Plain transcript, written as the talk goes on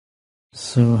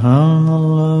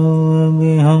Subhanallah wa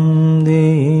bihamdihi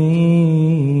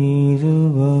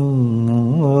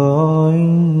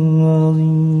subhanallahil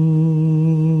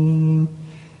azim.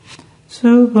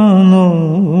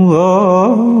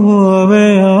 Subhanallah wa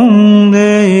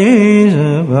bihamdihi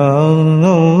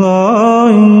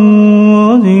subhanallahil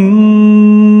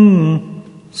azim.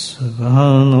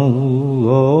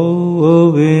 Subhanallah wa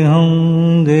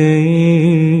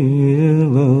bihamdihi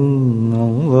subhanallahil.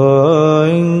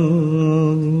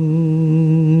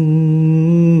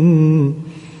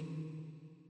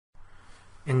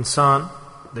 Insan,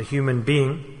 the human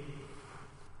being,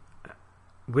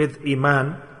 with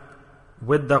Iman,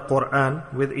 with the Quran,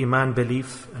 with Iman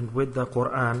belief and with the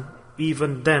Quran,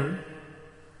 even then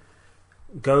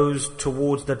goes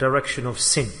towards the direction of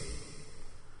sin,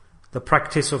 the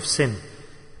practice of sin.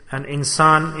 And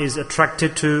insan is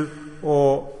attracted to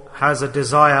or has a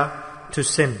desire to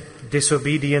sin,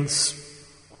 disobedience,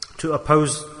 to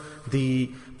oppose the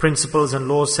principles and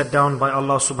laws set down by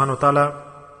Allah subhanahu wa ta'ala,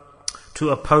 to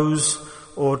oppose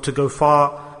or to go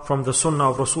far from the sunnah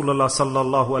of Rasulullah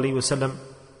sallallahu alaihi wasallam,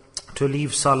 to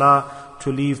leave salah,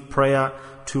 to leave prayer,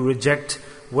 to reject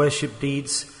worship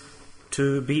deeds,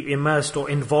 to be immersed or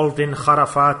involved in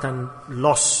kharafat and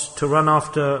loss, to run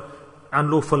after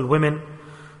unlawful women,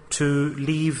 to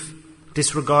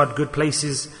disregard good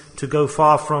places, to go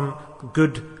far from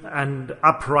good and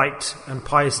upright and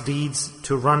pious deeds,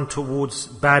 to run towards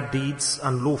bad deeds,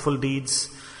 unlawful deeds.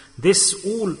 This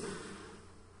all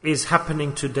is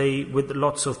happening today with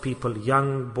lots of people,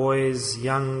 young boys,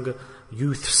 young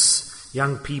youths,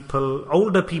 young people,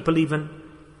 older people even.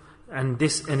 And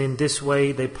in this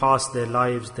way they pass their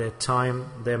lives, their time,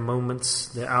 their moments,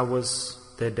 their hours,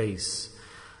 their days.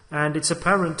 And it's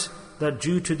apparent that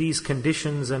due to these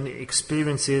conditions and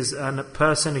experiences, and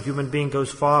a human being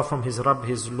goes far from his Rabb,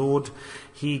 his Lord.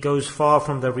 He goes far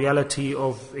from the reality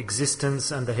of existence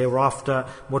and the hereafter,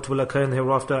 what will occur in the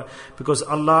hereafter. Because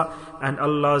Allah and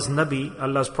Allah's Nabi,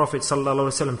 Allah's Prophet sallallahu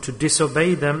alaihi wasallam, to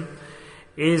disobey them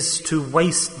is to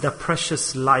waste the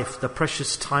precious life, the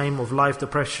precious time of life, the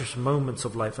precious moments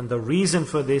of life. And the reason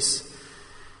for this,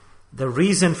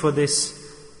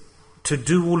 to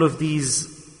do all of these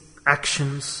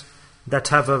actions that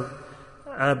have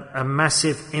a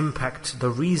massive impact, the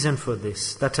reason for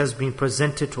this that has been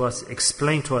presented to us,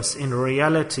 explained to us, in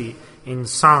reality,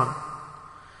 insan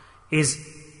is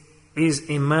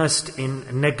immersed in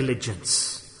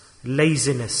negligence,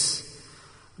 laziness.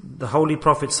 The Holy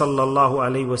Prophet sallallahu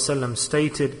alaihi wasallam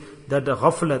stated that the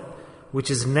ghaflat,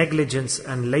 which is negligence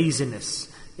and laziness,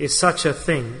 is such a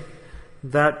thing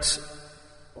that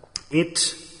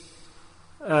it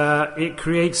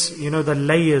creates,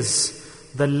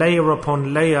 the layer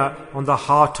upon layer on the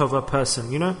heart of a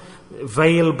person,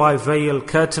 veil by veil,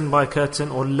 curtain by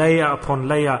curtain, or layer upon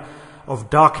layer of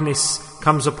darkness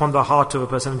comes upon the heart of a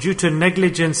person. Due to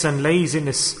negligence and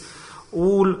laziness,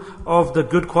 all of the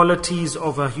good qualities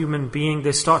of a human being,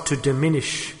 they start to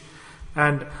diminish.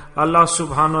 And Allah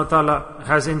subhanahu wa ta'ala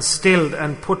has instilled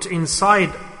and put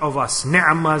inside of us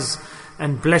ni'mas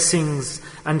and blessings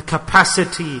and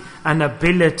capacity and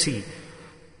ability.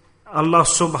 Allah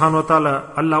subhanahu wa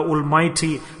ta'ala, Allah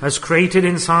Almighty, has created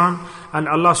insan, and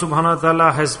Allah subhanahu wa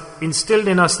ta'ala has instilled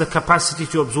in us the capacity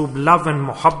to absorb love and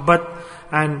muhabbat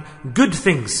and good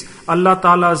things. Allah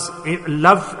Ta'ala's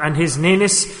love and His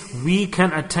nearness, we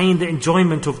can attain the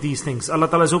enjoyment of these things. Allah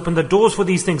Ta'ala has opened the doors for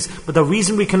these things, but the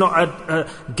reason we cannot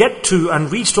get to and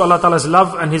reach to Allah Ta'ala's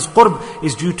love and His qurb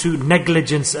is due to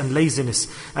negligence and laziness.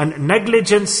 And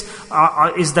negligence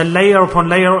is the layer upon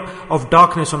layer of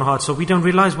darkness on the heart. So we don't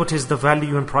realize what is the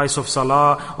value and price of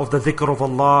salah, of the dhikr of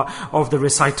Allah, of the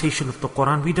recitation of the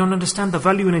Quran. We don't understand the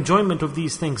value and enjoyment of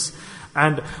these things.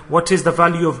 And what is the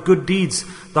value of good deeds?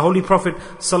 The Holy Prophet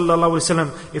sallallahu alaihi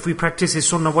wasallam, if we practice his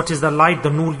sunnah, what is the light, the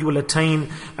nur you will attain?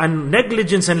 And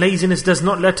negligence and laziness does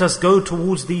not let us go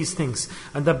towards these things.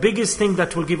 And the biggest thing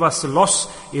that will give us loss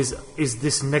is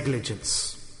this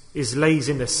negligence, is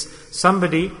laziness.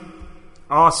 Somebody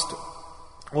asked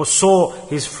or saw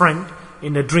his friend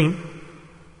in a dream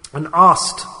and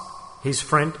asked his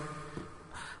friend,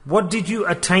 what did you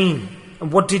attain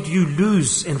and what did you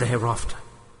lose in the hereafter?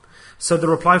 So the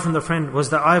reply from the friend was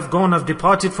that I've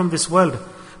departed from this world,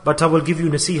 but I will give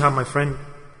you nasiha, my friend,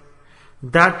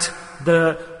 that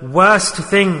the worst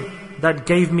thing that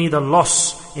gave me the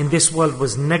loss in this world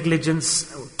was negligence,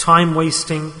 time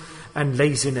wasting and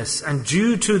laziness. And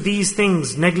due to these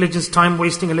things, negligence, time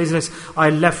wasting and laziness,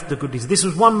 I left the good deeds. This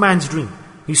was one man's dream.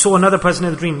 He saw another person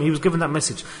in the dream. He was given that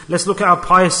message. Let's look at our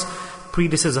pious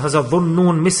predecessor, Hazrat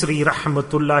Dhunnun Misri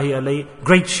rahmatullahi alayhi.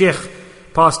 Great Sheikh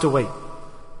passed away.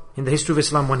 In the history of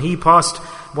Islam, when he passed,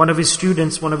 one of his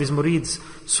students, one of his murids,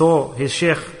 saw his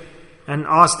Sheikh and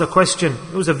asked the question.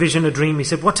 It was a vision, a dream. He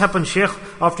said, what happened, Sheikh,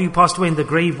 after you passed away in the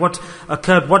grave? What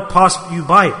occurred? What passed you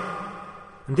by?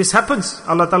 And this happens.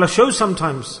 Allah Ta'ala shows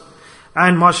sometimes.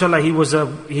 And mashallah, he was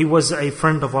a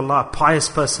friend of Allah, a pious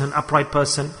person, upright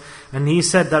person. And he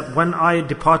said that when I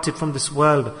departed from this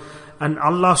world, and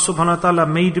Allah subhanahu wa ta'ala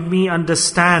made me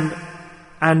understand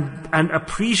and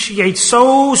appreciate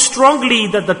so strongly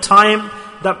that the time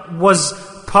that was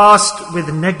passed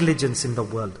with negligence in the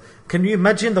world. Can you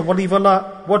imagine the wali of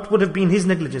Allah, what would have been his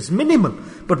negligence? Minimal.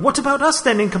 But what about us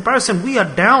then in comparison? We are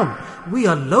down. We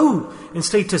are low in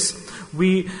status.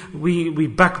 We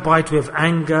backbite, we have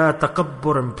anger,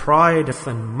 takabbur and pride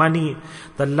and money,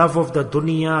 the love of the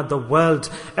dunya, the world,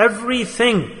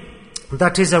 everything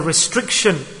that is a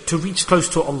restriction to reach close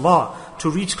to Allah, to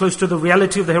reach close to the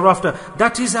reality of the hereafter.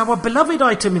 That is our beloved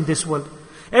item in this world.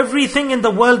 Everything in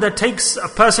the world that takes a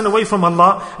person away from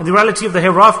Allah and the reality of the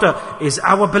hereafter is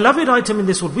our beloved item in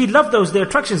this world. We love those, their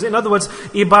attractions. In other words,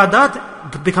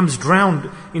 ibadat becomes drowned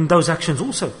in those actions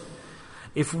also.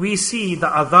 If we see the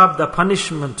adhab, the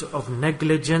punishment of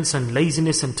negligence and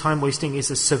laziness and time wasting is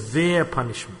a severe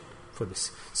punishment for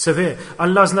this. Severe.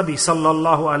 Allah's Nabi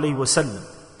sallallahu alayhi wasallam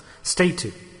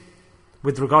stated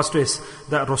with regards to this,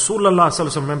 that Rasulullah sallallahu alayhi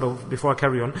wasallam, remember before I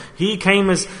carry on, he came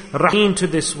as Rahim to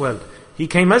this world. He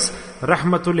came as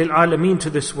Rahmatul lil Alameen to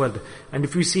this world. And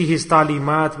if we see his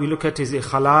talimat, we look at his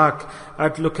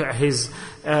ikhalaq, look at his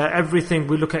everything,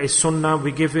 we look at his sunnah,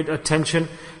 we give it attention,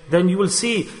 then you will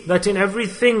see that in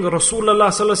everything Rasulullah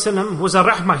sallallahu alaihi wasallam was a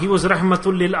rahmah. He was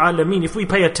Rahmatul lil Alameen. If we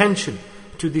pay attention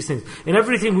to these things, in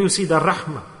everything we will see the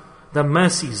rahmah, the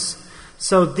mercies.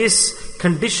 So this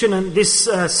condition and this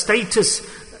status,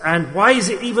 and why is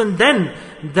it even then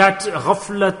that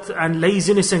ghaflat and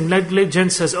laziness and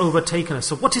negligence has overtaken us?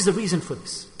 So what is the reason for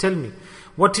this? Tell me.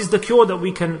 What is the cure that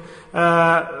we can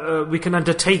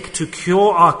undertake to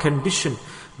cure our condition?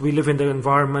 We live in the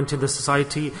environment, in the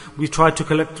society, we try to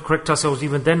correct ourselves,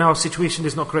 even then our situation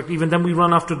is not correct, even then we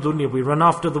run after dunya, we run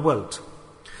after the world.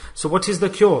 So what is the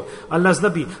cure? Allah's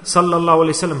Nabi sallallahu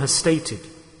alayhi wasallam has stated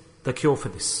the cure for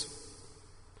this.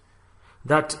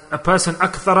 That a person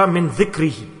akthara min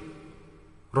dhikrihi.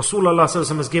 Rasulullah sallallahu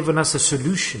alaihi wasallam has given us a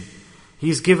solution.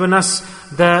 He's given us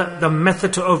the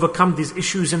method to overcome these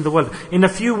issues in the world. In a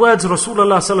few words,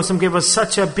 Rasulullah sallallahu alaihi wasallam gave us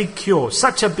such a big cure.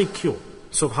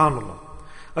 Subhanallah.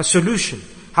 A solution.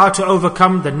 How to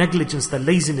overcome the negligence, the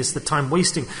laziness, the time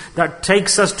wasting that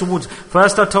takes us towards.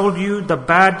 First I told you the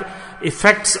bad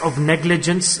effects of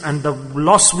negligence and the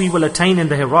loss we will attain in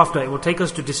the hereafter. It will take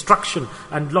us to destruction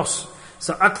and loss.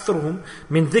 So aktharuhum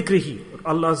min dhikrihi.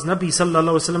 Allah's Nabi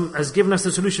sallallahu alaihi wasallam has given us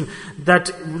the solution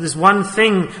that there's one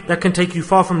thing that can take you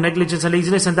far from negligence and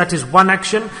laziness, and that is one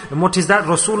action. And what is that?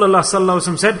 Rasulullah sallallahu alaihi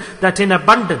wasallam said that in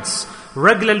abundance,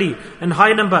 regularly, in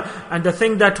high number, and the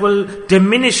thing that will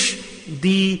diminish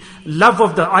the love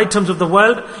of the items of the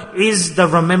world is the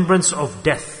remembrance of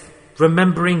death.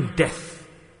 Remembering death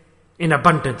in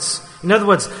abundance. In other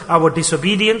words, our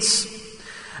disobedience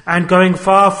and going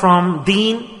far from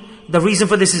deen. The reason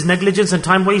for this is negligence and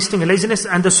time wasting and laziness.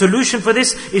 And the solution for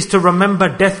this is to remember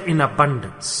death in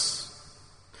abundance.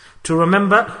 To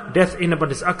remember death in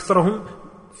abundance. أَكْثَرَهُمْ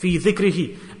فِي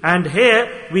ذِكْرِهِ. And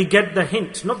here we get the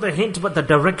hint. Not the hint, but the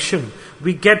direction.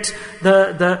 We get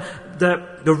the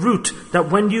route that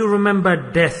when you remember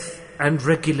death and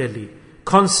regularly,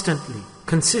 constantly,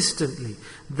 consistently,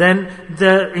 then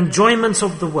the enjoyments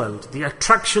of the world, the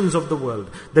attractions of the world,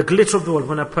 the glitter of the world.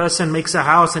 When a person makes a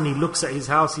house and he looks at his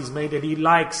house, he's made it, he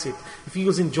likes it, he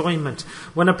feels enjoyment.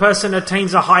 When a person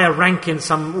attains a higher rank in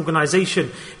some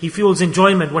organization, he feels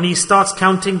enjoyment. When he starts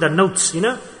counting the notes,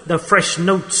 the fresh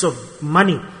notes of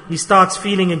money, he starts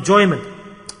feeling enjoyment.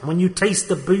 When you taste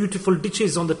the beautiful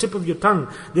dishes on the tip of your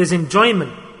tongue, there's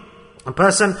enjoyment. A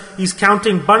person, he's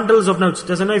counting bundles of notes,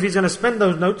 doesn't know if he's going to spend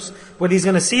those notes, whether he's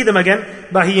going to see them again,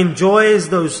 but he enjoys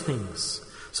those things.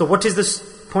 So what is this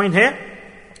point here?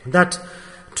 That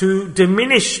to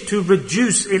diminish, to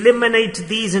reduce, eliminate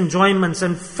these enjoyments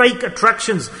and fake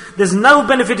attractions, there's no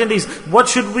benefit in these. What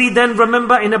should we then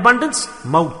remember in abundance?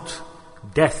 Maut,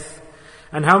 death.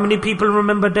 And how many people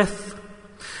remember death?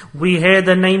 We hear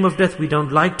the name of death, we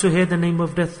don't like to hear the name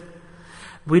of death.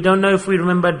 We don't know if we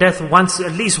remember death once,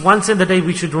 at least once in the day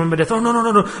we should remember death. Oh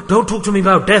no, don't talk to me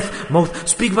about death.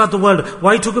 Speak about the world.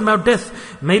 Why are you talking about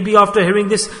death? Maybe after hearing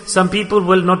this, some people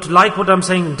will not like what I'm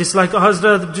saying, dislike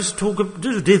Hazrat, just talk,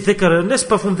 do dhikr, and let's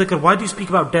perform dhikr. Why do you speak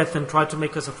about death and try to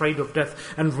make us afraid of death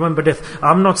and remember death?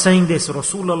 I'm not saying this.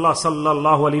 Rasulullah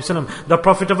sallallahu alaihi wasallam, the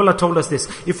Prophet of Allah told us this.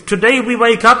 If today we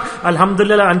wake up,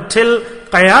 alhamdulillah, until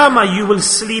Qiyamah, you will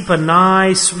sleep a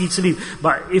nice, sweet sleep.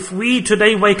 But if we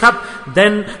today wake up,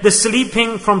 then the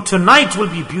sleeping from tonight will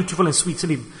be beautiful and sweet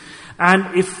sleep.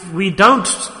 And if we don't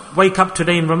wake up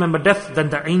today and remember death, then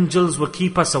the angels will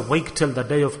keep us awake till the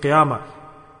day of Qiyamah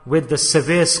with the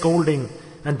severe scolding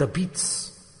and the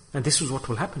beats. And this is what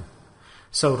will happen.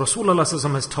 So Rasulullah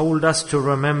ﷺ has told us to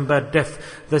remember death.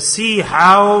 See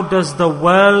how does the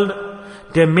world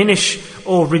diminish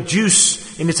or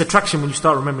reduce in its attraction when you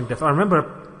start remembering death. I remember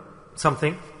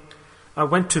something. I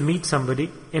went to meet somebody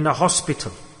in a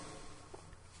hospital.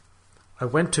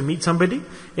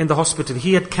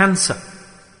 He had cancer.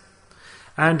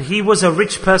 And he was a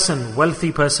rich person,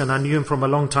 wealthy person. I knew him from a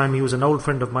long time. He was an old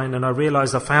friend of mine. And I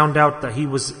found out that he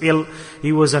was ill.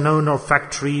 He was an owner of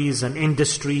factories and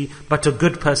industry, but a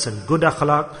good person, good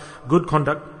akhlaq, good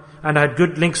conduct. And I had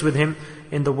good links with him.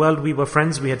 In the world we were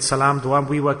friends. We had salam, dua,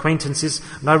 we were acquaintances.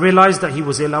 And I realized that he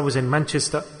was ill. I was in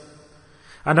Manchester.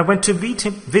 And I went to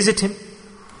visit him,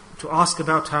 to ask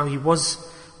about how he was.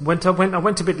 I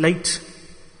went a bit late.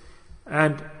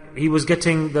 And he was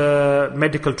getting the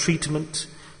medical treatment.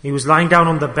 He was lying down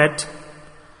on the bed.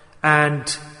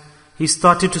 And he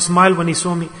started to smile when he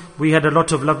saw me. We had a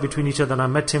lot of love between each other. And I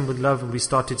met him with love. And we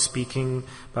started speaking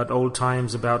about old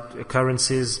times, about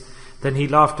occurrences. Then he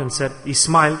laughed and said, he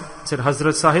smiled, said,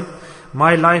 Hazrat Sahib,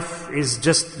 my life is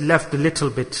just left a little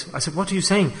bit. I said, what are you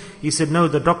saying? He said, no,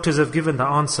 the doctors have given the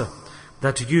answer.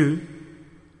 That you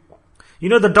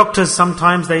know the doctors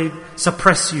sometimes they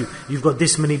suppress you. You've got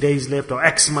this many days left, or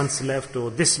X months left,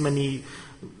 or this many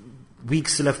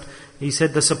weeks left. He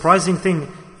said, the surprising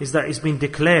thing is that it's been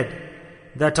declared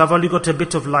that I've only got a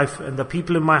bit of life. And the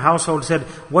people in my household said,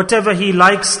 whatever he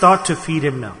likes, start to feed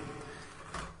him now.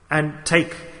 And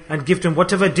take and give to him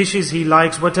whatever dishes he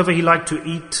likes, whatever he liked to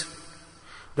eat.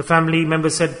 The family member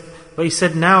said, but he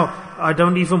said, now I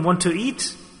don't even want to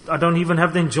eat. I don't even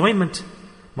have the enjoyment.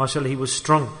 MashaAllah, he was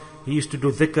strong. He used to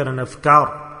do dhikr and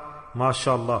afkar.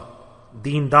 MashaAllah.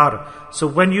 Deendar. So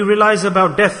when you realize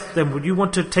about death, then would you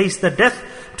want to taste the death?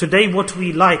 Today what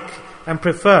we like and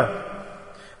prefer.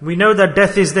 We know that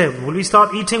death is there. Will we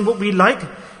start eating what we like?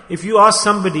 If you ask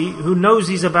somebody who knows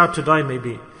he's about to die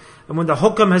maybe, and when the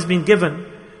hukam has been given,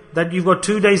 that you've got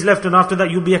 2 days left and after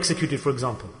that you'll be executed, for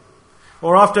example.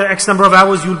 Or after X number of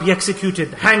hours you'll be executed,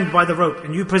 hanged by the rope,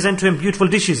 and you present to him beautiful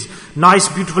dishes, nice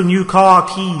beautiful new car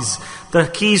keys, the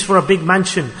keys for a big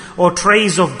mansion, or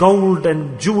trays of gold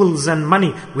and jewels and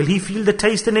money. Will he feel the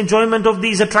taste and enjoyment of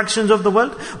these attractions of the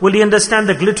world? Will he understand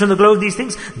the glitter and the glow of these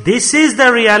things? This is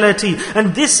the reality,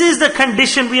 and this is the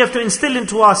condition we have to instill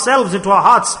into ourselves, into our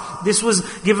hearts. This was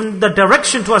given the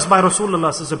direction to us by Rasulullah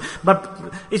sallallahu alaihi wasallam.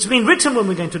 But it's been written when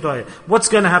we're going to die. What's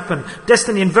going to happen?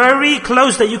 Destiny, and very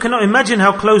close, that you cannot imagine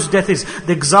how close death is.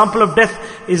 The example of death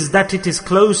is that it is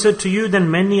closer to you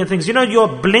than many things. You know, your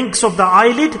blinks of the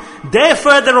eyelid, they're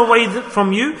further away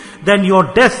from you than your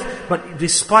death. But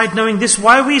despite knowing this,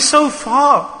 why are we so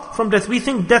far from death? We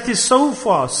think death is so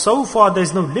far,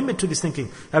 there's no limit to this thinking.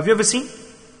 Have you ever seen?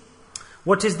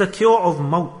 What is the cure of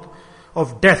maut,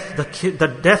 of death?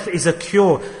 The death is a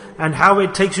cure. And how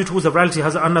it takes you towards the reality.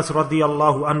 Hazrat Anas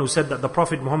radiyallahu anhu said that the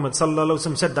Prophet Muhammad sallallahu alaihi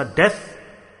wasallam said that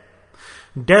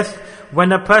death,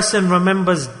 when a person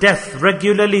remembers death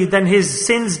regularly, then his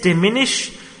sins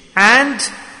diminish, and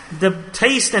the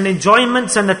taste and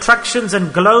enjoyments and attractions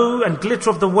and glow and glitter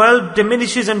of the world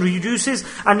diminishes and reduces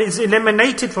and is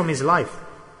eliminated from his life.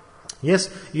 Yes,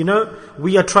 you know,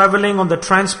 we are traveling on the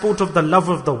transport of the love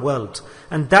of the world,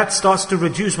 and that starts to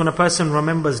reduce when a person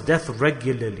remembers death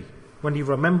regularly. When he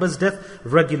remembers death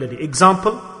regularly.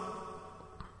 Example,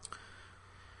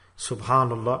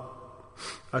 subhanallah,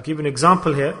 I'll give an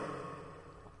example here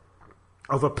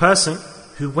of a person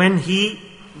who, when he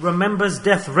remembers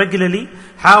death regularly,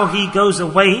 how he goes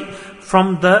away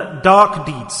from the dark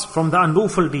deeds, from the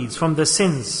unlawful deeds, from the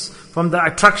sins, from the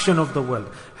attraction of the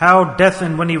world. How death,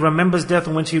 and when he remembers death,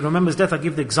 and when she remembers death, I'll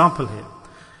give the example here.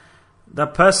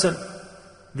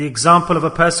 The example of a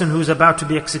person who is about to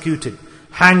be executed,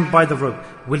 hanged by the rope.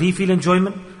 Will he feel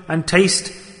enjoyment and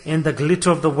taste in the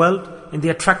glitter of the world, in the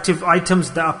attractive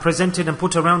items that are presented and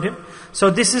put around him? So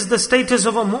this is the status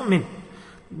of a mu'min.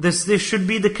 This should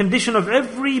be the condition of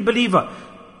every believer,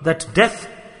 that death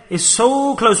is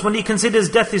so close. When he considers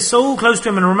death is so close to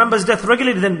him and remembers death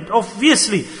regularly, then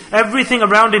obviously everything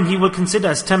around him he will consider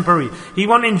as temporary. He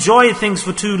won't enjoy things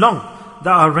for too long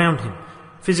that are around him,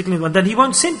 physically. And then he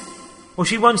won't sin, or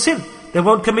she won't sin. They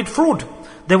won't commit fraud.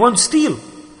 They won't steal.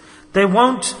 They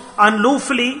won't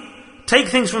unlawfully take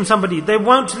things from somebody. They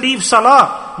won't leave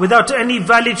salah without any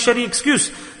valid Sharia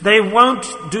excuse. They won't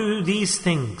do these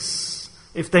things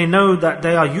if they know that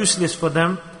they are useless for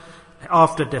them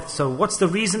after death. So what's the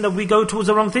reason that we go towards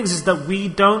the wrong things? Is that we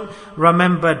don't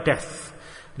remember death.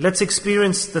 Let's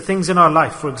experience the things in our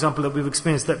life, for example, that we've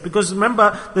experienced that. Because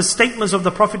remember, the statements of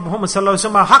the Prophet Muhammad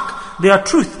ﷺ are haqq, they are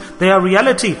truth, they are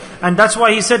reality. And that's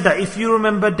why he said that if you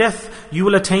remember death, you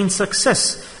will attain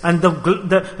success. And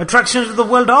the attractions of the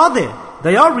world are there.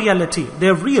 They are reality, they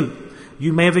are real.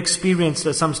 You may have experienced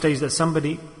at some stage that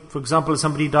somebody, for example,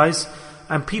 somebody dies,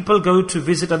 and people go to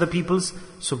visit other people's,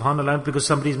 subhanAllah, because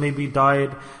somebody's maybe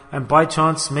died, and by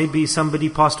chance, maybe somebody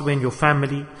passed away in your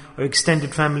family, or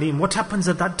extended family, and what happens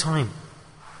at that time?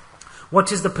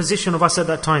 What is the position of us at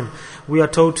that time? We are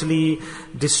totally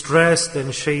distressed,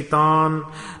 and shaitan,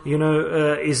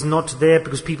 is not there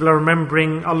because people are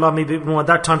remembering Allah. Maybe at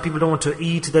that time people don't want to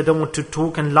eat, they don't want to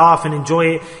talk and laugh and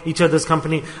enjoy each other's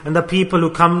company. And the people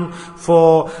who come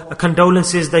for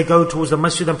condolences, they go towards the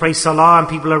masjid and pray salah, and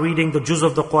people are reading the juz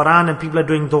of the Quran, and people are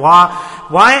doing dua.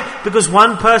 Why? Because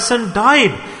one person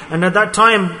died. And at that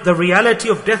time, the reality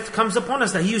of death comes upon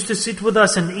us, that he used to sit with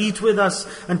us and eat with us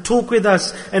and talk with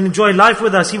us and enjoy life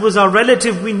with us. He was our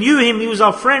relative, we knew him, he was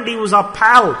our friend, he was our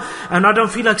pal. And I don't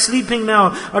feel like sleeping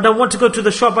now, I don't want to go to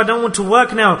the shop, I don't want to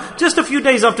work now. Just a few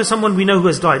days after someone we know who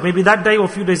has died, maybe that day or a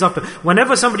few days after.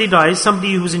 Whenever somebody dies,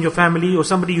 somebody who's in your family or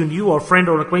somebody you knew or friend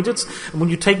or acquaintance, and when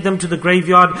you take them to the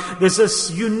graveyard, there's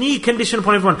this unique condition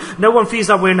upon everyone. No one feels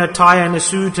like wearing a tie and a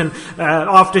suit and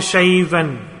aftershave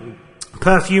and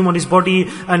perfume on his body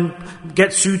and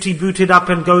get suited, booted up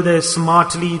and go there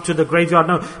smartly to the graveyard.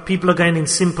 No, people are going in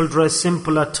simple dress,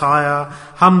 simple attire,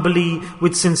 humbly,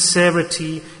 with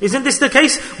sincerity. Isn't this the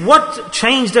case? What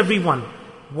changed everyone?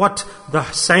 What the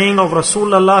saying of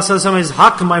Rasulullah ﷺ is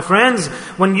haqq, my friends.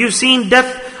 When you've seen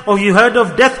death or you heard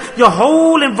of death, your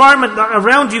whole environment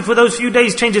around you for those few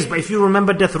days changes. But if you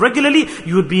remember death regularly,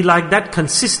 you would be like that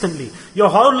consistently. Your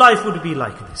whole life would be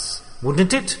like this,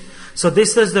 wouldn't it? So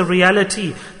this is the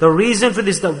reality. The reason for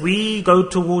this is that we go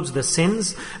towards the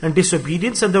sins and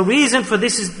disobedience. And the reason for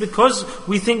this is because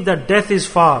we think that death is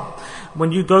far.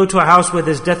 When you go to a house where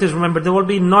there's death is remembered, there will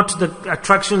be not the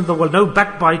attraction of the world, no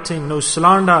backbiting, no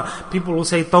slander. People will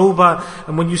say tawbah.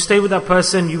 And when you stay with that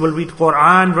person, you will read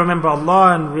Quran, remember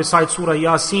Allah, and recite Surah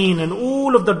Yasin. And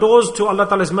all of the doors to Allah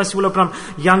Ta'ala's mercy will open up.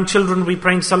 Young children will be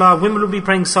praying salah, women will be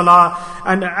praying salah.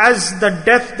 And as the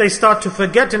death they start to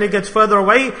forget and it gets further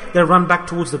away, they run back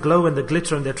towards the glow and the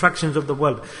glitter and the attractions of the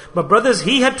world. But brothers,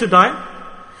 he had to die.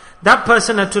 That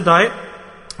person had to die.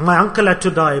 My uncle had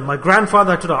to die, my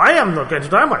grandfather had to die. I am not going to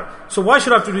die, am I? So why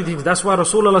should I have to do things? That's why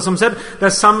Rasulullah said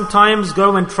that sometimes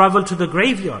go and travel to the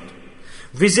graveyard.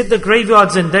 Visit the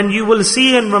graveyards and then you will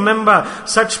see and remember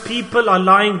such people are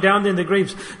lying down in the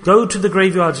graves. Go to the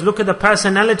graveyards, look at the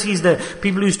personalities there.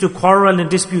 People used to quarrel and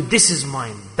dispute. This is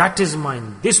mine, that is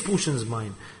mine, this portion is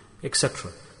mine, etc.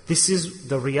 This is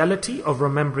the reality of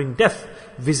remembering death,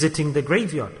 visiting the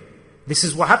graveyard. This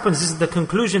is what happens, this is the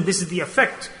conclusion, this is the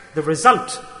effect, the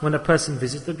result when a person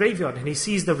visits the graveyard and he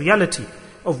sees the reality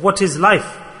of what is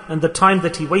life and the time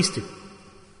that he wasted.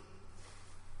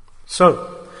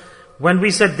 So, when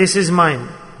we said this is mine,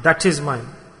 that is mine,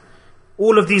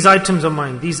 all of these items are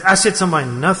mine, these assets are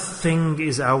mine, nothing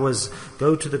is ours.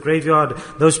 Go to the graveyard.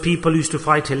 Those people used to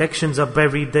fight elections are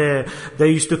buried there. They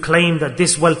used to claim that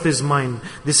this wealth is mine,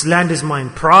 this land is mine.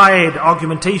 Pride,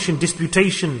 argumentation,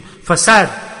 disputation, fasad,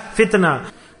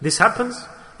 fitna. This happens.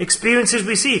 Experiences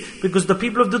we see, because the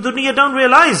people of the dunya don't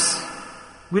realize.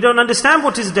 We don't understand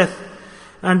what is death.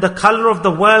 And the color of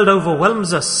the world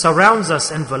overwhelms us, surrounds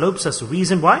us, envelopes us.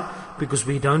 Reason why? Because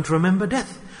we don't remember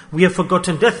death. We have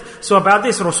forgotten death. So about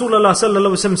this, Rasulullah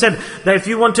ﷺ said that if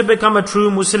you want to become a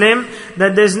true Muslim,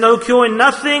 that there's no cure in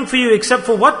nothing for you except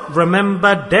for what?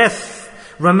 Remember death.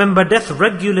 Remember death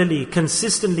regularly,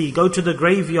 consistently. Go to the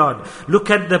graveyard.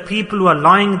 Look at the people who are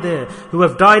lying there, who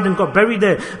have died and got buried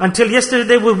there. Until yesterday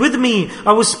they were with me.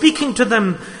 I was speaking to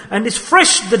them. And it's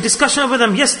fresh, the discussion with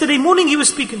them. Yesterday morning he was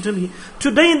speaking to me.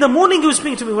 Today in the morning he was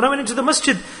speaking to me. When I went into the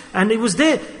masjid, and he was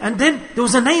there. And then there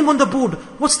was a name on the board.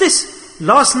 What's this?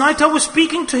 Last night I was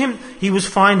speaking to him. He was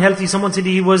fine, healthy. Someone said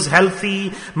he was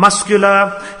healthy,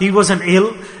 muscular. He wasn't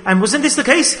ill. And wasn't this the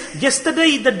case?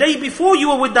 Yesterday, the day before, you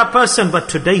were with that person. But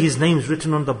today his name is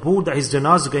written on the board that his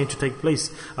janazah is going to take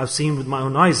place. I've seen with my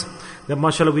own eyes. That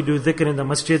mashallah we do dhikr in the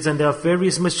masjids. And there are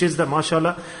various masjids that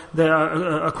mashallah, there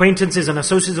are acquaintances and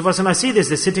associates of us. And I see this,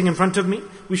 they're sitting in front of me.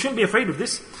 We shouldn't be afraid of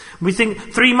this. We think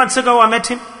 3 months ago I met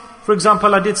him. For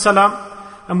example, I did salam.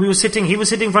 And we were sitting, he was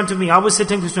sitting in front of me, I was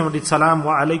sitting next to him, I did salam,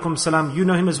 wa alaikum salam. You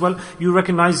know him as well, you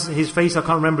recognize his face, I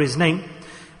can't remember his name.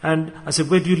 And I said,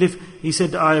 where do you live? He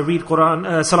said, I read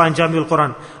Quran, Salah and Jami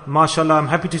al-Quran. MashaAllah, I'm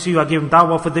happy to see you. I gave him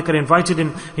da'wah for dhikr, invited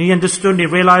him. He understood, he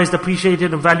realized,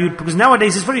 appreciated and valued. Because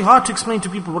nowadays it's very hard to explain to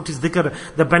people what is dhikr,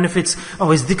 the benefits.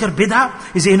 Oh, is dhikr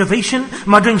bid'ah? Is it innovation?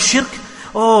 Am I doing shirk?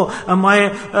 Oh, am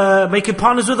I making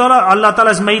partners with Allah? Allah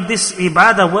Ta'ala has made this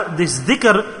ibadah, this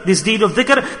dhikr, this deed of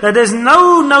dhikr, that there's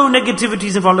no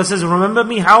negativities involved. Allah says, remember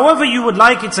me however you would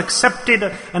like, it's accepted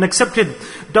and accepted.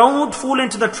 Don't fall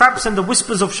into the traps and the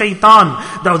whispers of shaitan.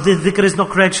 That the dhikr is not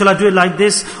correct. Shall I do it like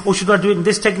this? Or should I do it in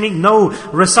this technique? No.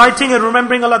 Reciting and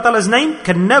remembering Allah Ta'ala's name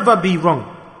can never be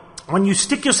wrong. When you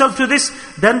stick yourself to this,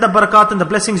 then the barakat and the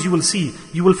blessings you will see,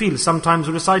 you will feel. Sometimes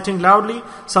reciting loudly,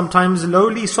 sometimes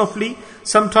lowly, softly,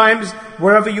 sometimes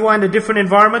wherever you are in a different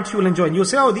environment, you will enjoy. And you'll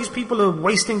say, oh, these people are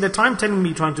wasting their time telling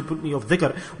me, trying to put me off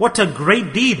dhikr. What a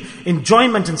great deed,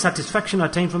 enjoyment and satisfaction I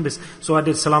attained from this. So I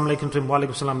did salam alaikum to him, wa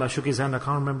alaikum salam. I shook his hand, I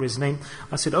can't remember his name.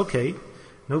 I said, okay,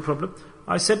 no problem.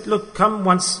 I said, look, come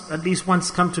once, at least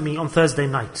once come to me on Thursday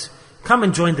night. Come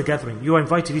and join the gathering. You are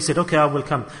invited. He said, okay, I will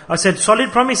come. I said, solid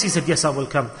promise? He said, yes, I will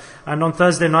come. And on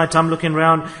Thursday night, I'm looking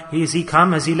around. Has he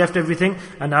come? Has he left everything?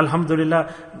 And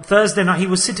alhamdulillah, Thursday night, he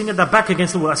was sitting at the back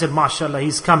against the wall. I said, mashallah,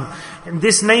 he's come. And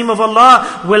this name of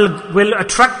Allah will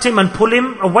attract him and pull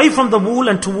him away from the wall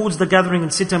and towards the gathering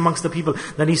and sit amongst the people.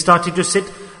 Then he started to sit.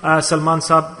 Salman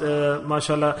Saab,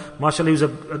 mashallah, he was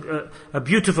a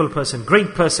beautiful person,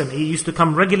 great person. He used to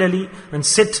come regularly and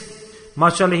sit.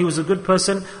 MashaAllah, he was a good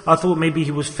person. I thought maybe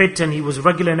he was fit and he was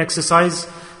regular in exercise.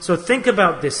 So think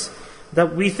about this,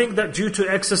 that we think that due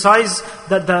to exercise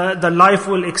that the life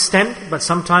will extend, but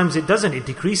sometimes it doesn't, it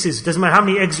decreases. It doesn't matter how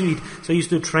many eggs you eat. So he used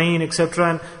to train,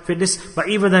 etc. and fitness. But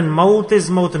even then, maut is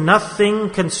maut. Nothing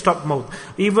can stop maut.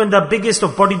 Even the biggest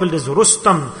of bodybuilders,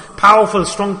 Rustam, powerful,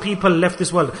 strong people left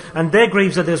this world. And their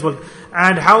graves are this world.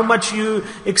 And how much you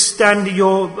extend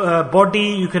your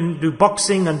body, you can do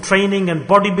boxing and training and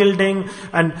bodybuilding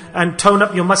and tone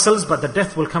up your muscles, but the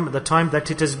death will come at the time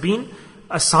that it has been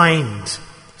assigned.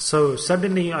 So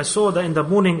suddenly I saw that in the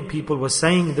morning people were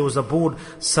saying there was a board,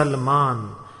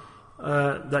 Salman,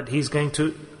 that he's going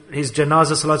to, his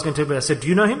janazah salah is going to be. I said, do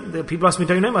you know him? The people asked me,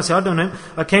 do you know him? I said, I don't know him.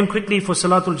 I came quickly for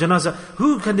salatul janazah.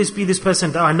 Who can this be, this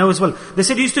person that I know as well? They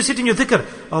said, you used to sit in your dhikr.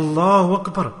 Allahu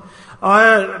Akbar.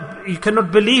 You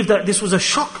cannot believe that this was a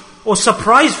shock or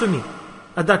surprise for me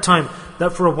at that time.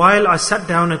 That for a while I sat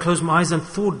down and closed my eyes and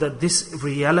thought that this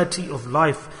reality of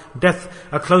life, death,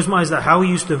 I closed my eyes that how he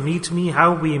used to meet me,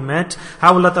 how we met,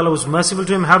 how Allah Ta'ala was merciful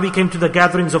to him, how he came to the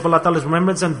gatherings of Allah Ta'ala's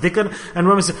remembrance and dhikr and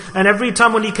remembrance. And every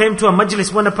time when he came to a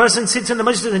majlis, when a person sits in the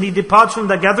majlis and he departs from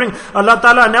the gathering, Allah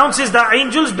Ta'ala announces that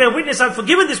angels bear witness, I've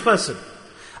forgiven this person.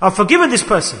 I've forgiven this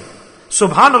person.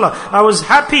 Subhanallah, I was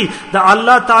happy that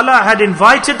Allah Ta'ala had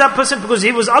invited that person because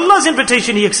it was Allah's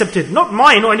invitation he accepted, not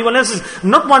mine or anyone else's.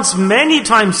 Not once, many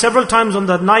times, several times on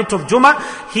the night of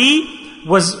Jummah, he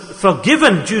was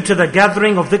forgiven due to the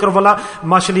gathering of dhikr of Allah.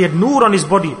 MashaAllah, he had noor on his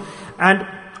body. And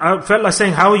I felt like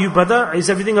saying, how are you, brother? Is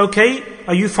everything okay?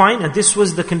 Are you fine? And this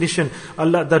was the condition.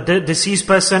 Allah, the deceased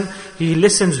person, he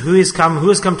listens, who has come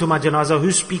to my janazah,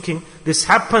 who's speaking. This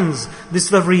happens. This is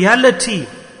the reality.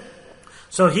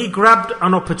 So he grabbed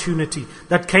an opportunity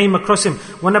that came across him.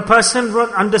 When a person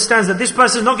understands that this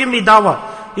person is not giving me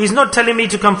dawah, he's not telling me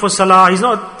to come for salah, he's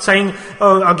not saying,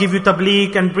 oh, I'll give you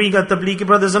tabligh and bring a tablighi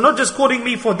brothers, are not just calling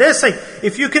me for their sake.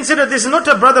 If you consider this is not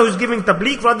a brother who's giving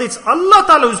tabligh, rather it's Allah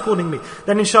Ta'ala who's calling me,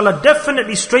 then inshallah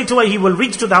definitely straight away he will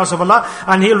reach to the house of Allah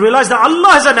and he'll realize that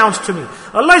Allah has announced to me,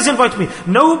 Allah has invited me.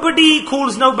 Nobody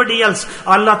calls nobody else.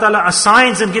 Allah Ta'ala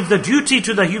assigns and gives the duty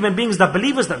to the human beings, the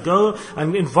believers, that go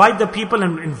and invite the people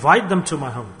and invite them to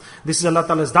my home. This is Allah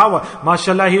Ta'ala's dawah.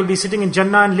 MashaAllah, he will be sitting in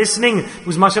Jannah and listening.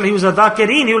 Because MashaAllah, he was a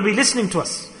dhakireen, he will be listening to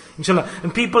us. Inshallah.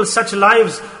 And people, such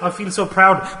lives, I feel so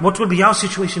proud. What will be our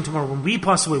situation tomorrow when we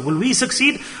pass away? Will we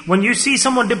succeed? When you see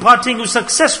someone departing who's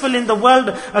successful in the world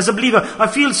as a believer, I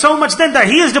feel so much then that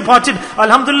he has departed.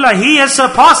 Alhamdulillah, he has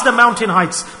surpassed the mountain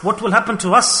heights. What will happen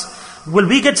to us? Will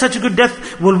we get such a good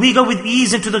death? Will we go with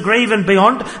ease into the grave and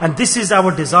beyond? And this is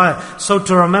our desire. So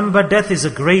to remember death is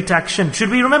a great action. Should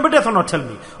we remember death or not? Tell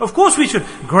me. Of course we should.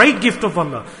 Great gift of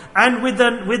Allah. And with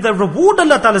the reward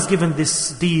Allah Ta'ala has given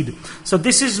this deed. So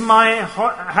this is my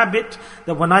habit,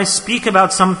 that when I speak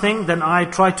about something, then I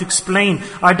try to explain.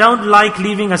 I don't like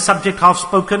leaving a subject half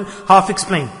spoken, half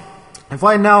explained. If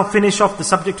I now finish off the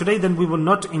subject today, then we will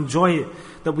not enjoy it,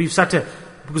 that we've sat here.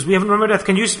 Because we haven't remembered death.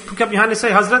 Can you pick up your hand and say,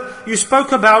 Hazrat, you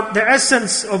spoke about the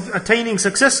essence of attaining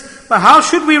success, but how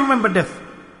should we remember death?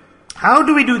 How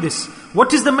do we do this?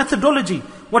 What is the methodology?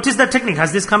 What is the technique?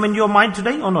 Has this come in your mind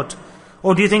today or not?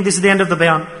 Or do you think this is the end of the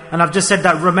bayan? And I've just said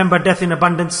that remember death in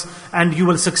abundance and you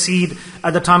will succeed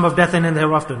at the time of death and in the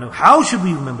hereafter. No. How should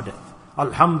we remember death?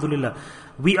 Alhamdulillah.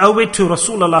 We owe it to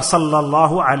Rasulullah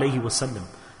sallallahu alayhi wasallam,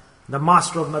 the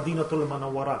master of Madinatul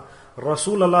Munawwara.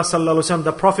 Rasulullah sallallahu alayhi wasallam,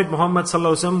 the Prophet Muhammad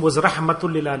sallallahu alayhi wasallam was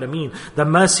rahmatul lil alameen, the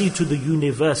mercy to the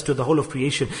universe, to the whole of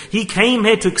creation. He came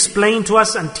here to explain to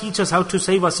us and teach us how to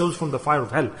save ourselves from the fire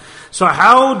of hell. So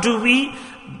how do we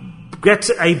get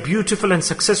a beautiful and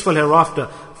successful hereafter?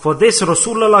 For this,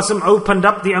 Rasulullah opened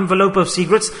up the envelope of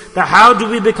secrets, that how do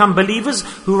we become believers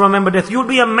who remember death? You'll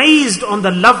be amazed on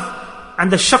the love and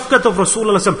the shafqat of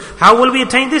Rasulullah. How will we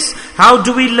attain this? How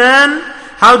do we learn?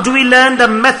 How do we learn the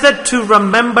method to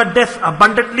remember death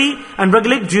abundantly and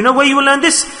regularly? Do you know where you will learn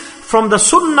this? From the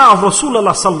sunnah of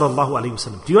Rasulullah sallallahu alaihi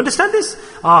wasallam. Do you understand this?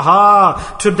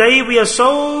 Aha! Today we are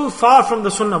so far from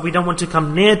the sunnah, we don't want to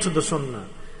come near to the sunnah.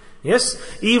 Yes?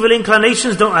 Evil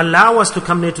inclinations don't allow us to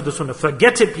come near to the sunnah.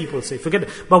 Forget it, people say. Forget it.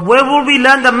 But where will we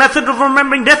learn the method of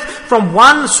remembering death? From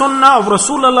one sunnah of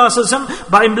Rasulullah sallallahu alaihi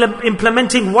wasallam. By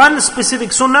implementing one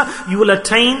specific sunnah, you will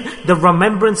attain the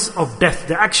remembrance of death,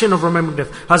 the action of remembering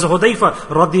death. Hazrat Hudayfa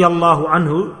radiyallahu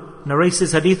anhu narrates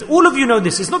this hadith. All of you know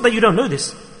this. It's not that you don't know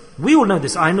this. We all know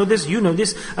this. I know this, you know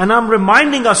this. And I'm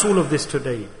reminding us all of this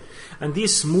today. And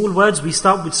these small words, we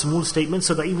start with small statements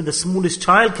so that even the smallest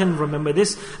child can remember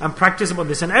this and practice upon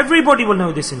this. And everybody will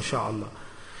know this, inshallah.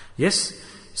 Yes?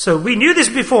 So we knew this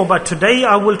before, but today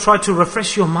I will try to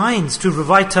refresh your minds, to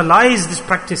revitalize this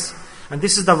practice. And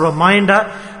this is the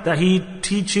reminder that he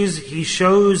teaches, he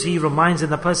shows, he reminds,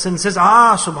 and the person says,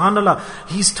 subhanallah,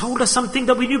 he's told us something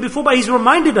that we knew before, but he's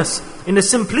reminded us in a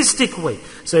simplistic way.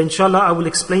 So inshallah, I will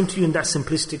explain to you in that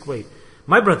simplistic way.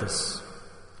 My brothers,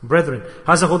 brethren,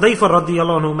 Hazrat Hudayfa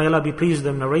radiyallahu anhu, may Allah be pleased with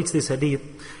them, narrates this hadith.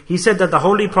 He said that the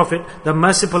Holy Prophet, the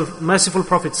merciful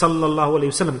Prophet sallallahu alaihi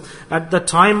wasallam, at the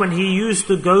time when he used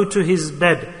to go to his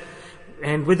bed,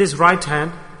 and with his right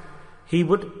hand, he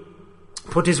would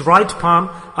put his right palm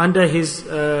under his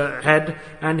head,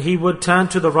 and he would turn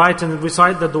to the right and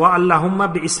recite the dua,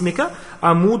 Allahumma bi ismika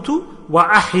amutu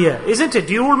wa ahya. Isn't it?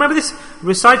 Do you remember this?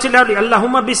 Recite it loudly.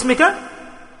 Allahumma bi ismika.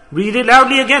 Read it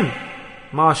loudly again.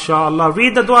 MashaAllah.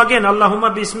 Read the dua again.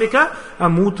 Allahumma bismika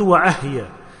amutu wa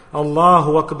ahya.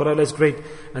 Allahu Akbar. Allah is great.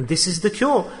 And this is the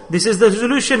cure. This is the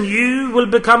solution. You will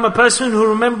become a person who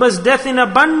remembers death in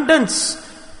abundance.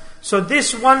 So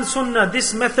this one sunnah,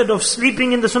 this method of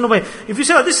sleeping in the sunnah way. If you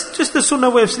say, this is just the sunnah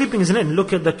way of sleeping, isn't it?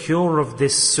 Look at the cure of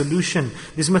this solution,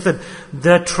 this method.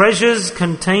 The treasures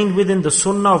contained within the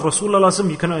sunnah of Rasulullah,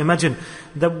 you cannot imagine.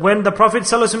 That when the Prophet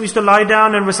used to lie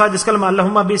down and recite this kalama,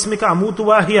 Allahumma bismika amutu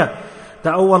wa ahya.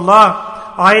 That, oh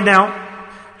Allah, I now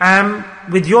am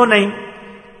with your name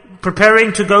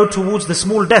preparing to go towards the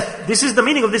small death. This is the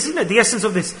meaning of this, isn't it? The essence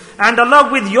of this. And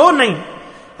Allah, with your name,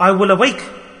 I will awake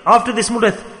after this small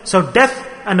death. So death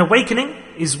and awakening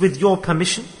is with your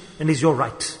permission and is your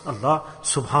right. Allah,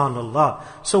 subhanallah.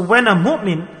 So when a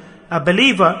mu'min, a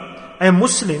believer, a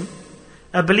Muslim,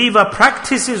 a believer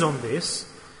practices on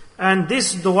this, and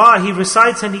this dua he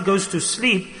recites and he goes to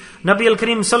sleep, Nabi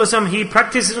al-Karim sallallahu alaihi wasallam, he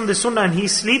practices on the sunnah and he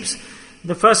sleeps.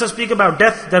 The first I speak about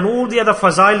death, then all the other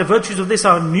fazail, the virtues of this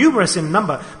are numerous in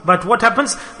number. But what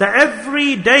happens? That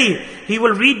every day he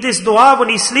will read this dua when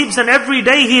he sleeps, and every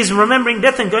day he is remembering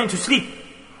death and going to sleep.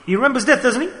 He remembers death,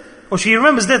 doesn't he? Or she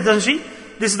remembers death, doesn't she?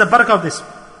 This is the barakah of this.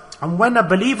 And when a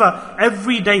believer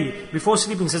every day before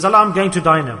sleeping says, Allah, I'm going to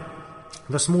die now.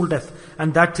 The small death.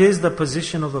 And that is the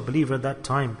position of a believer at that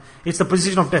time. It's the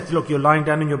position of death. Look, you're lying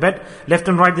down in your bed. Left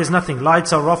and right, there's nothing.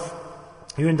 Lights are off.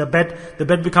 You're in the bed. The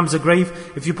bed becomes a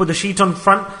grave. If you put the sheet on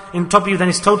front, in top of you, then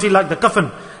it's totally like the coffin.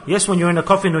 Yes, when you're in a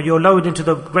coffin or you're lowered into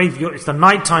the grave, it's the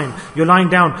night time. You're lying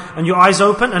down and your eyes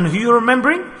open. And who you're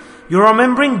remembering? You're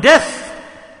remembering death.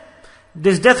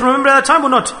 Does death remember at that time or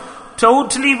not?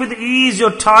 Totally with ease,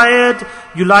 you're tired,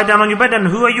 you lie down on your bed, and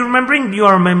who are you remembering? You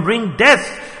are remembering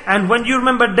death. And when you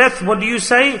remember death, what do you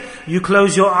say? You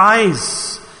close your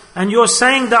eyes. And you're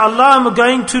saying that, Allah, I'm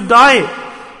going to die.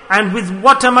 And with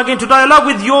what am I going to die? Allah,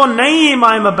 with your name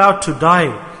I am about to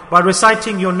die. By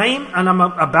reciting your name, and I'm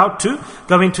about to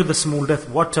go into the small death.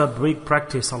 What a big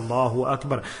practice, Allahu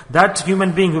Akbar. That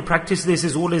human being who practiced this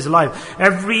is all his life.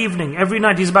 Every evening, every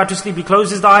night he's about to sleep, he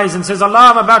closes the eyes and says,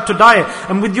 Allah, I'm about to die.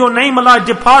 And with your name, Allah, I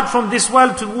depart from this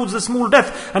world towards the small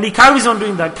death. And he carries on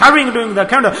doing that, carrying on doing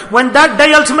that. When that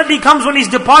day ultimately comes, when he's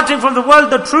departing from the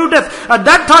world, the true death, at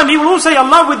that time he will also say,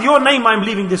 Allah, with your name I'm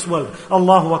leaving this world.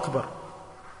 Allahu Akbar.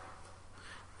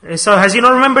 So has he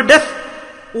not remembered death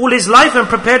all his life and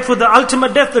prepared for the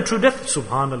ultimate death, the true death?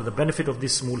 Subhanallah, the benefit of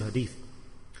this small hadith.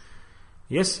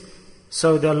 Yes,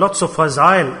 so there are lots of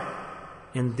fazail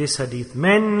in this hadith.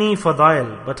 Many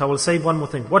fadail, but I will say one more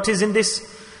thing. What is in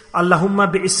this?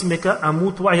 Allahumma bi ismika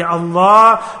amut wa ahya.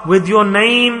 Allah, with your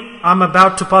name I'm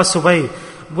about to pass away.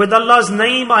 With Allah's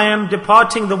name I am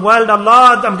departing the world.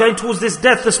 Allah, I'm going towards this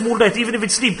death, the small death, even if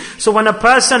it's sleep. So when a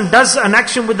person does an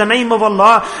action with the name of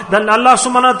Allah, then Allah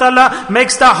subhanahu wa ta'ala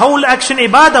makes the whole action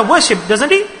ibadah, worship,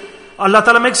 doesn't He? Allah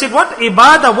ta'ala makes it what?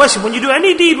 Ibadah, worship. When you do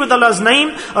any deed with Allah's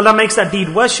name, Allah makes that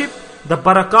deed worship. The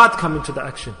barakat come into the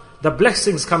action. The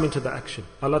blessings come into the action.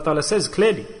 Allah ta'ala says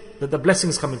clearly that the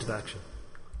blessings come into the action.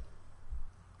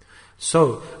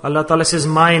 So, Allah Ta'ala says,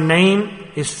 my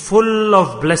name is full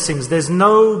of blessings. There's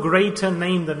no greater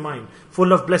name than mine.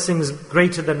 Full of blessings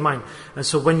greater than mine. And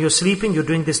so when you're sleeping, you're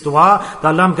doing this dua, that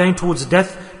Allah, I'm going towards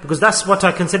death, because that's what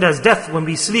I consider as death when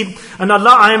we sleep. And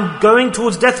Allah, I am going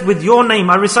towards death with your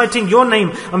name. I'm reciting your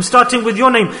name. I'm starting with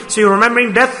your name. So you're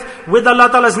remembering death with Allah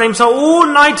Ta'ala's name. So all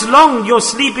night long, your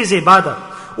sleep is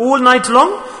ibadah. All night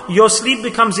long, your sleep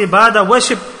becomes ibadah,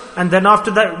 worship. And then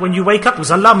after that, when you wake up,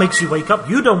 because Allah makes you wake up,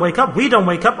 you don't wake up, we don't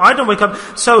wake up, I don't wake up.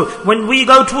 So when we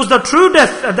go towards the true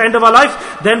death at the end of our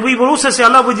life, then we will also say,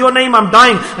 Allah, with your name I'm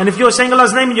dying. And if you're saying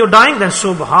Allah's name and you're dying, then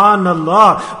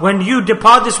subhanallah, when you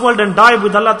depart this world and die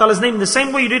with Allah Ta'ala's name, the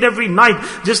same way you did every night,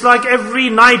 just like every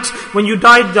night when you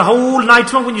died, the whole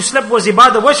night long when you slept was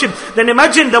ibadah, worship, then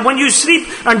imagine that when you sleep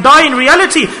and die in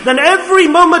reality, then every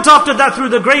moment after that through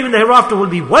the grave in the hereafter will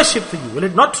be worship for you. Will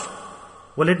it not?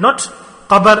 Will it not?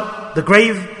 Qabr, the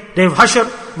grave, day of Hashr,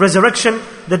 resurrection,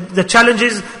 the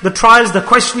challenges, the trials, the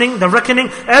questioning, the reckoning,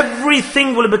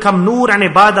 everything will become nur and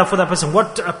ibadah for that person.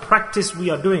 What a practice we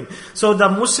are doing. So the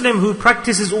Muslim who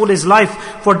practices all his life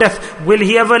for death, will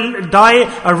he ever die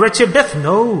a wretched death?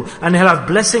 No. And he'll have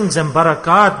blessings and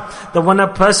barakat. That when a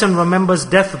person remembers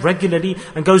death regularly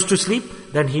and goes to sleep,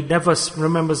 then he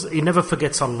never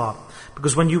forgets Allah.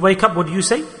 Because when you wake up, what do you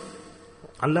say?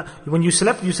 Allah, when you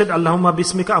slept, you said, Allahumma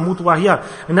bismika amut wa ahya.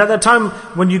 And at that time,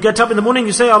 when you get up in the morning,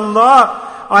 you say,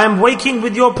 Allah, I am waking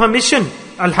with your permission.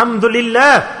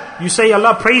 Alhamdulillah. You say,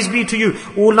 Allah, praise be to you.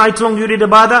 All night long you did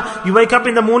ibadah. You wake up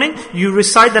in the morning, you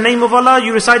recite the name of Allah,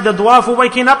 you recite the dua for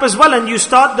waking up as well. And you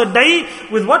start the day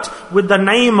with what? With the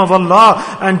name of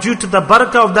Allah. And due to the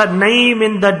barakah of that name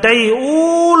in the day,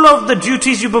 all of the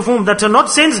duties you perform that are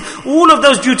not sins, all of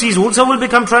those duties also will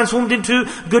become transformed into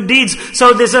good deeds.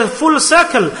 So there's a full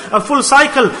circle, a full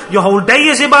cycle. Your whole day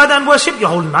is ibadah and worship, your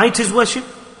whole night is worship.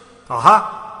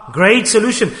 Aha! Great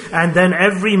solution. And then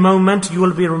every moment you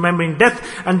will be remembering death.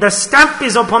 And the stamp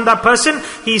is upon that person.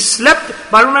 He slept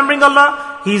by remembering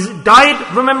Allah. He's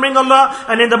died remembering Allah.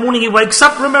 And in the morning he wakes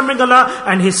up remembering Allah.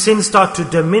 And his sins start to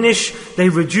diminish. They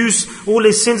reduce all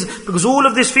his sins. Because all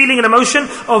of this feeling and emotion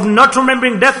of not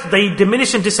remembering death, they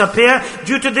diminish and disappear.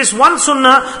 Due to this one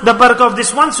sunnah, the barakah of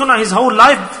this one sunnah, his whole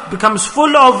life becomes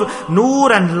full of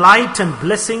nur and light and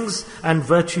blessings and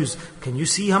virtues. Can you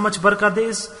see how much barakah there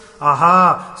is?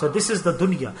 Aha, so this is the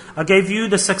dunya. I gave you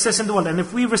the success in the world. And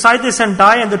if we recite this and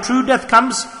die and the true death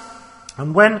comes,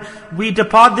 and when we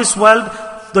depart this world,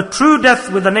 the true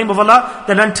death with the name of Allah,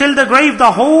 then until the grave,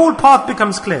 the whole path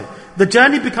becomes clear. The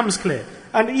journey becomes clear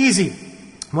and easy.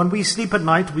 When we sleep at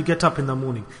night, we get up in the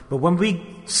morning. But when we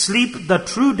sleep the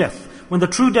true death, when the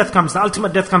true death comes, the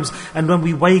ultimate death comes, and when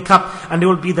we wake up, and it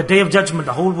will be the day of judgment,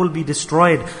 the whole will be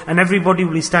destroyed, and everybody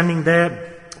will be standing there.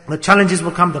 The challenges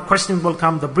will come, the questioning will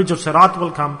come, the bridge of Sirat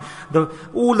will come,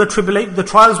 all the tribulation, the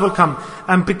trials will come.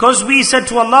 And because we said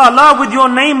to Allah, Allah, with your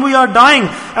name we are dying,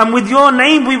 and with your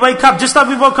name we wake up, just like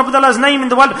we woke up with Allah's name in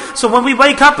the world. So when we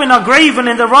wake up in our grave and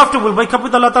in the rafter, we'll wake up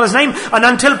with Allah Ta'ala's name, and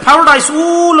until paradise,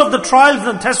 all of the trials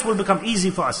and tests will become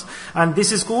easy for us. And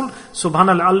this is called,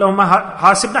 Subhanallah, Allahumma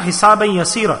hasibna hisaban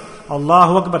yasira.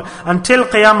 Allahu Akbar. Until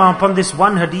Qiyamah, upon this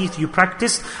one hadith you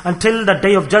practice, until the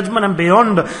day of judgment and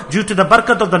beyond, due to the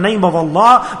barakat of the name of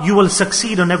Allah, you will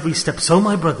succeed on every step. So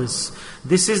my brothers,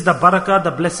 this is the barakah,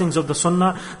 the blessings of the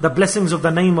sunnah, the blessings of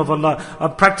the name of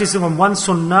Allah. Practicing on one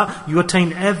sunnah, you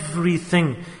attain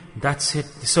everything. That's it.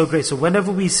 It's so great. So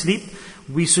whenever we sleep,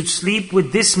 we should sleep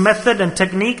with this method and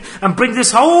technique and bring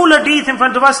this whole hadith in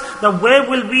front of us, that where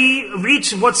will we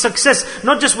reach what success?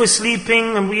 Not just we're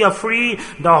sleeping and we are free,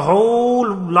 the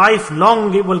whole life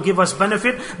long it will give us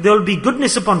benefit. There will be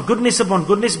goodness upon goodness upon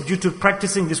goodness due to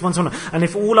practicing this one sunnah. And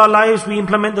if all our lives we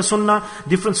implement the sunnah,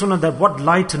 different sunnah, that what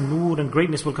light and nur and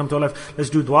greatness will come to our life.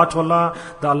 Let's do dua to Allah,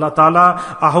 that Allah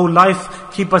Ta'ala, our whole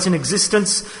life, keep us in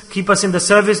existence, keep us in the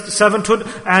servanthood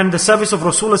and the service of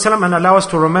Rasulullah, and allow us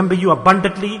to remember you abundantly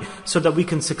so that we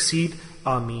can succeed.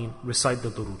 Ameen. Recite the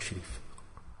Durood Sharif.